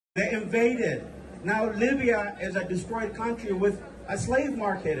They invaded. Now Libya is a destroyed country with a slave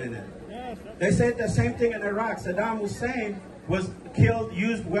market in it. They said the same thing in Iraq. Saddam Hussein was killed,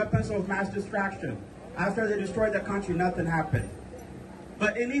 used weapons of mass destruction. After they destroyed the country, nothing happened.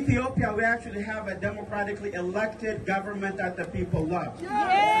 But in Ethiopia, we actually have a democratically elected government that the people love.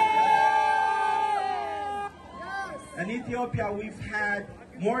 In Ethiopia, we've had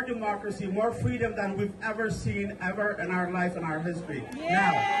more democracy, more freedom than we've ever seen ever in our life and our history.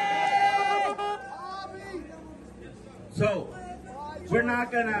 So, we're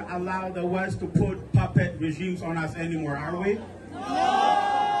not going to allow the West to put puppet regimes on us anymore, are we?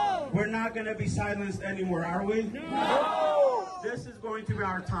 No! We're not going to be silenced anymore, are we? No! This is going to be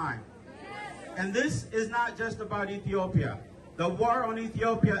our time. And this is not just about Ethiopia. The war on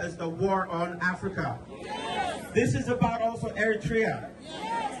Ethiopia is the war on Africa. Yes. This is about also Eritrea.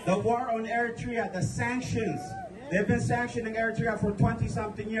 Yes. The war on Eritrea, the sanctions. They've been sanctioning Eritrea for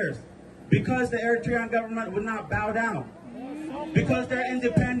 20-something years because the Eritrean government would not bow down. Because they're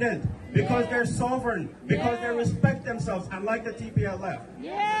independent. Because they're sovereign. Because they respect themselves, unlike the TPLF.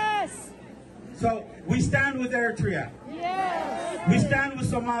 Yes. So we stand with Eritrea. Yes. We stand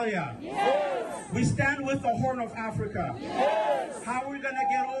with Somalia. Yes. We stand with the Horn of Africa. Yes. How we're going to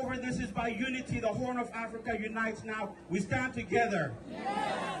get over this is by unity. The Horn of Africa unites now. We stand together.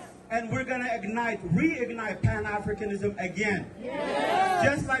 Yes. And we're going to reignite Pan-Africanism again. Yes.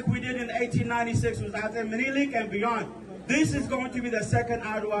 Just like we did in 1896 with Ate Minilik and beyond. This is going to be the second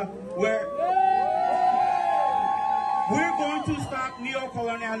Adwa where we're going to stop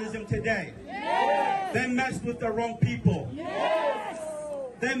neocolonialism today. Yes. They messed with the wrong people. Yes.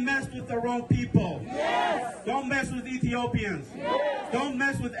 They messed with the wrong people. Yes. Don't mess with Ethiopians. Yes. Don't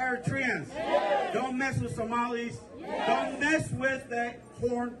mess with Eritreans. Yes. Don't mess with Somalis. Yes. Don't mess with the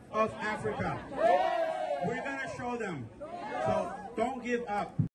Horn of Africa. Yes. We're going to show them. So don't give up.